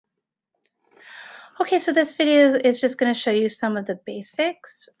Okay, so this video is just going to show you some of the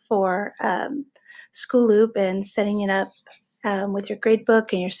basics for School Loop and setting it up with your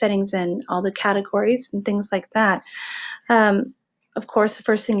gradebook and your settings and all the categories and things like that. Of course, the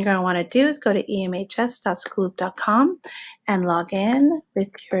first thing you're going to want to do is go to emhs.schoolloop.com and log in with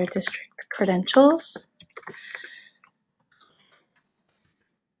your district credentials.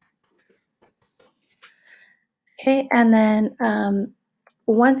 Okay, and then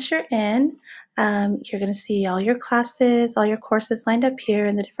once you're in, you're going to see all your classes, all your courses lined up here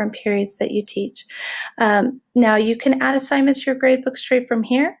and the different periods that you teach. Now you can add assignments to your gradebook straight from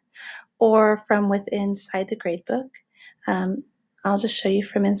here or from within inside the gradebook. I'll just show you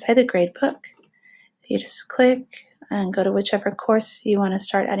from inside the gradebook. You just click and go to whichever course you want to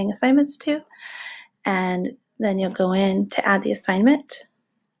start adding assignments to, and then you'll go in to add the assignment.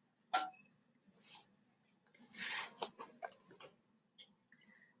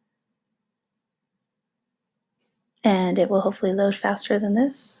 And it will hopefully load faster than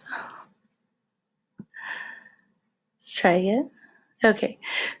this. Let's try again. Okay,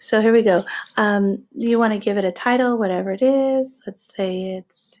 so here we go. You want to give it a title, whatever it is. Let's say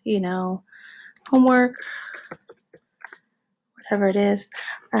it's, homework, whatever it is.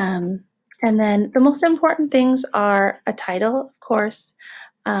 And then the most important things are a title, of course,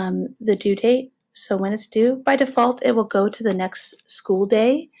 the due date. So when it's due, by default, it will go to the next school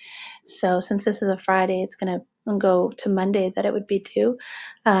day. So since this is a Friday, it's going to go to Monday that it would be due.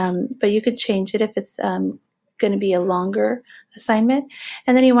 But you could change it if it's going to be a longer assignment.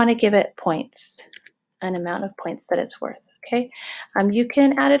 And then you want to give it points, an amount of points that it's worth. Okay. You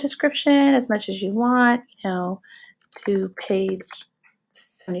can add a description as much as you want, to page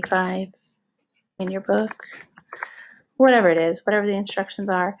 75 in your book, whatever it is, whatever the instructions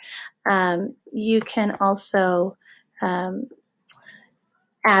are. You can also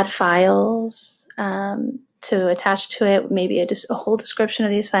add files to attach to it, maybe a whole description of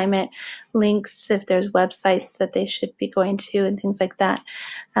the assignment, links if there's websites that they should be going to and things like that.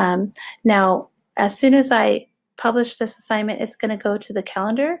 Now, as soon as I publish this assignment, it's going to go to the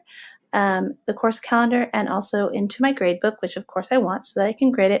calendar, the course calendar, and also into my gradebook, which of course I want so that I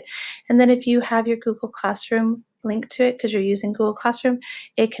can grade it. And then if you have your Google Classroom link to it because you're using Google Classroom,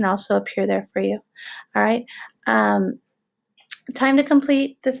 it can also appear there for you. All right. Time to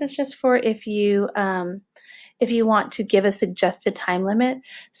complete. This is just for if you want to give a suggested time limit.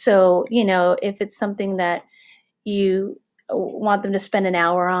 So, if it's something that you want them to spend an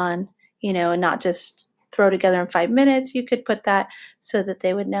hour on, and not just throw together in 5 minutes, you could put that so that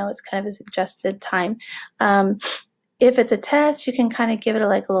they would know it's kind of a suggested time. If it's a test, you can kind of give it a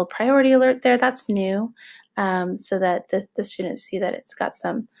little priority alert there. That's new, so that the students see that it's got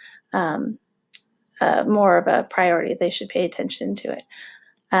some more of a priority. They should pay attention to it.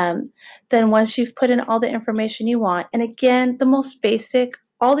 Then once you've put in all the information you want, and again, the most basic,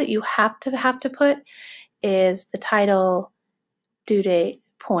 all that you have to put is the title, due date,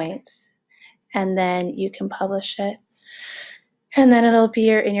 points, and then you can publish it. And then it'll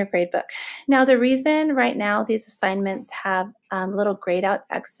appear in your gradebook. Now, the reason right now these assignments have little grayed out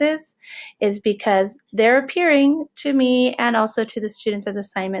X's is because they're appearing to me and also to the students as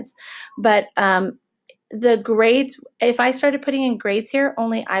assignments. But the grades, if I started putting in grades here,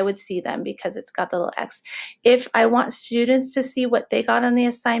 only I would see them because it's got the little X. If I want students to see what they got on the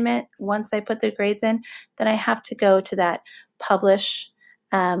assignment once I put the grades in, then I have to go to that publish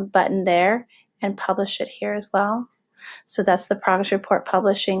button there and publish it here as well. So that's the progress report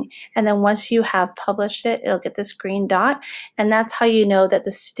publishing. And then once you have published it, it'll get this green dot. And that's how you know that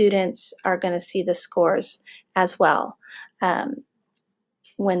the students are going to see the scores as well.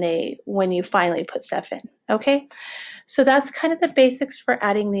 When you finally put stuff in. Okay, so that's kind of the basics for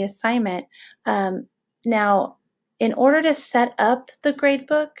adding the assignment. Now, in order to set up the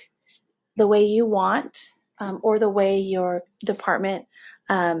gradebook the way you want, or the way your department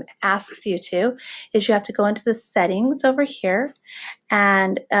asks you to, is you have to go into the settings over here,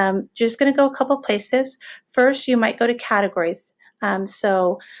 and you're just going to go a couple places. First, you might go to categories. Maybe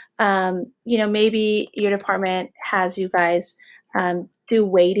your department has you guys do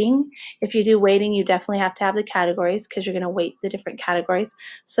weighting. If you do weighting, you definitely have to have the categories because you're going to weight the different categories.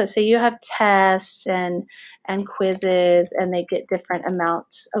 So let's say you have tests and quizzes, and they get different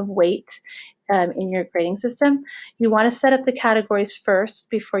amounts of weight in your grading system. You want to set up the categories first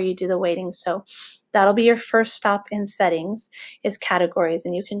before you do the weighting. So that'll be your first stop in settings, is categories.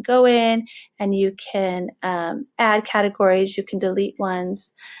 And you can go in and you can add categories. You can delete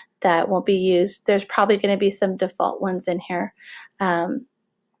ones that won't be used. There's probably going to be some default ones in here.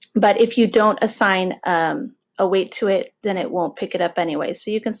 But if you don't assign a weight to it, then it won't pick it up anyway.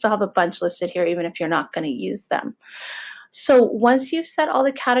 So you can still have a bunch listed here even if you're not going to use them. So once you've set all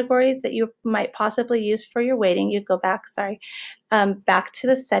the categories that you might possibly use for your weighting, you go back, back to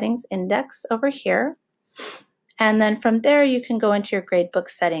the settings index over here. And then from there, you can go into your gradebook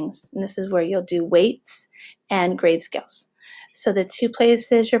settings. And this is where you'll do weights and grade scales. So the two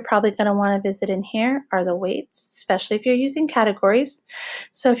places you're probably going to want to visit in here are the weights, especially if you're using categories.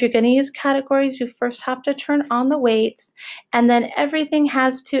 So if you're going to use categories, you first have to turn on the weights, and then everything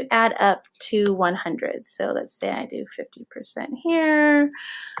has to add up to 100. So let's say I do 50% here,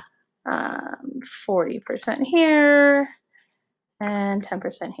 40% here, and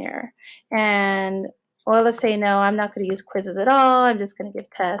 10% here. And well, let's say no, I'm not going to use quizzes at all. I'm just going to give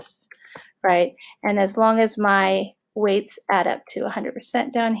tests, right? And as long as my weights add up to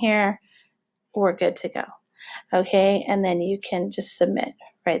 100% down here, we're good to go. Okay, and then you can just submit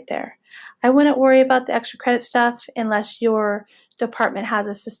right there. I wouldn't worry about the extra credit stuff unless your department has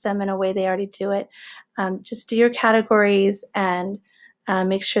a system and a way they already do it. Just do your categories and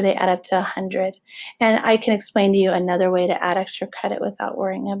make sure they add up to 100. And I can explain to you another way to add extra credit without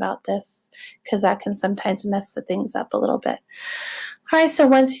worrying about this, because that can sometimes mess the things up a little bit. All right, so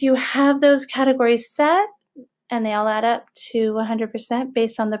once you have those categories set and they all add up to 100%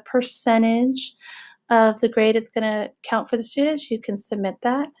 based on the percentage of the grade it's going to count for the students, you can submit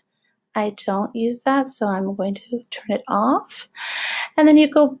that. I don't use that, so I'm going to turn it off. And then you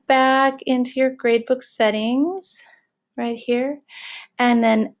go back into your gradebook settings right here, and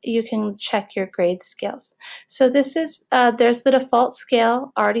then you can check your grade scales. So this is, there's the default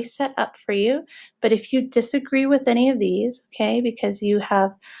scale already set up for you, but if you disagree with any of these, okay, because you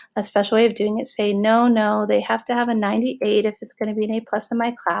have a special way of doing it, say, no, they have to have a 98 if it's going to be an A+ in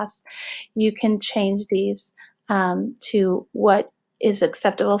my class, you can change these to what is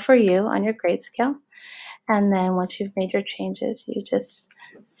acceptable for you on your grade scale. And then once you've made your changes, you just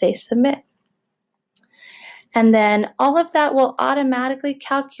say submit. And then all of that will automatically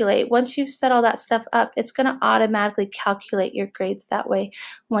calculate. Once you've set all that stuff up, it's going to automatically calculate your grades that way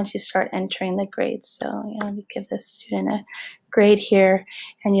once you start entering the grades. So, we give this student a grade here,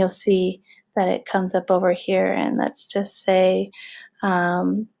 and you'll see that it comes up over here. And let's just say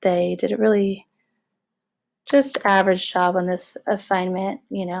they did a really just average job on this assignment.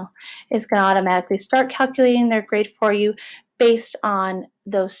 It's going to automatically start calculating their grade for you based on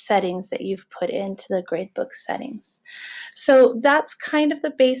those settings that you've put into the gradebook settings. So that's kind of the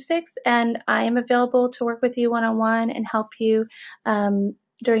basics, and I am available to work with you one-on-one and help you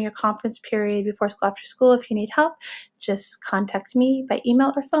during your conference period, before school, after school. If you need help, just contact me by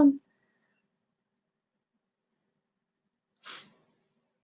email or phone.